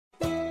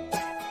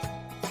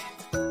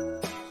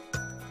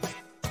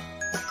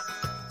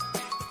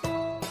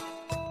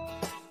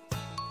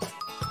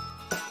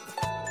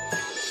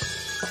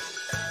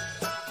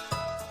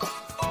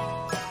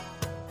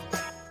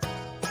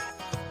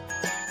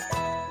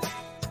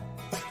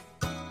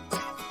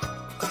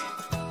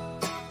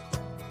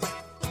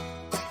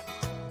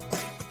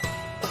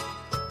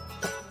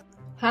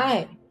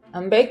Hi,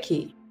 I'm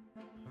Becky.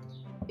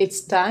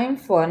 It's time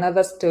for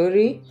another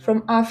story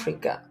from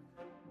Africa.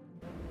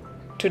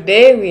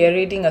 Today we are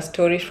reading a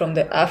story from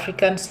the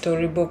African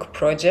Storybook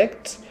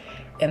project,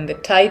 and the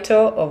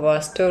title of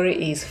our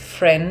story is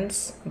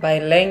Friends by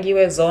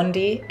Hlengiwe,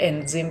 Zondi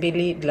and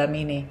Zimbili,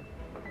 Dlamini.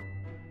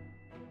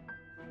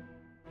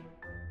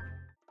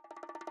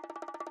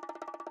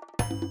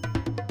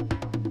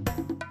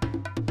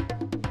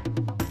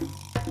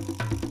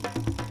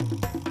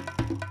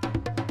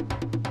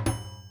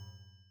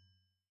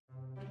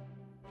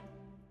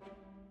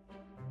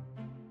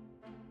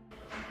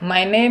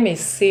 My name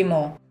is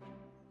Simo.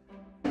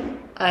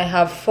 I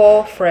have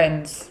 4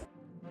 friends.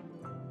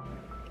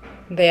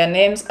 Their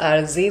names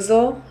are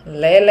Zizo,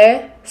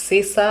 Lele,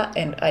 Sisa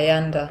and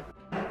Ayanda.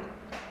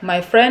 My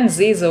friend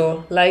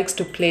Zizo likes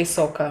to play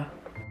soccer.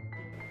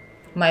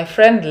 My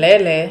friend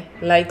Lele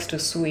likes to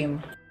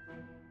swim.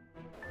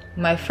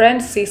 My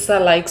friend Sisa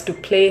likes to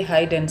play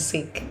hide and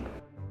seek.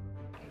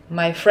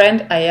 My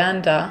friend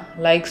Ayanda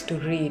likes to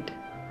read.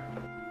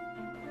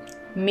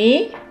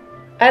 Me?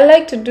 I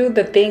like to do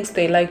the things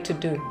they like to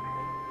do.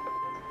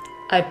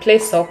 I play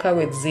soccer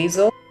with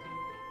Zizo.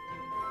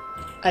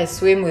 I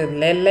swim with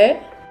Lele.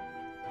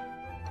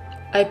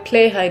 I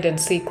play hide and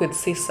seek with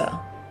Sisa.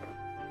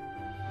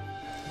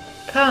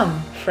 Come,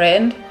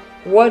 friend,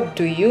 what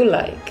do you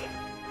like?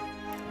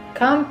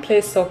 Come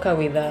play soccer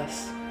with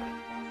us.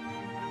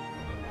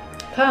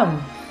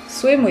 Come,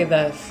 swim with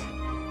us.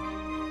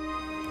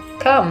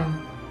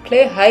 Come,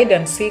 play hide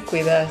and seek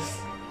with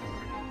us.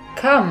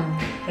 Come,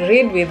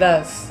 read with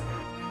us.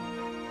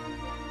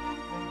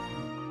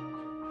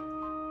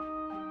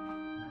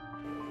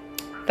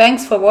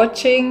 Thanks for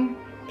watching.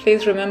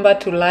 Please remember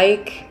to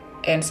like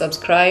and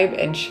subscribe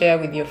and share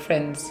with your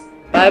friends.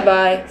 Bye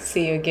bye.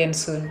 See you again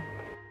soon.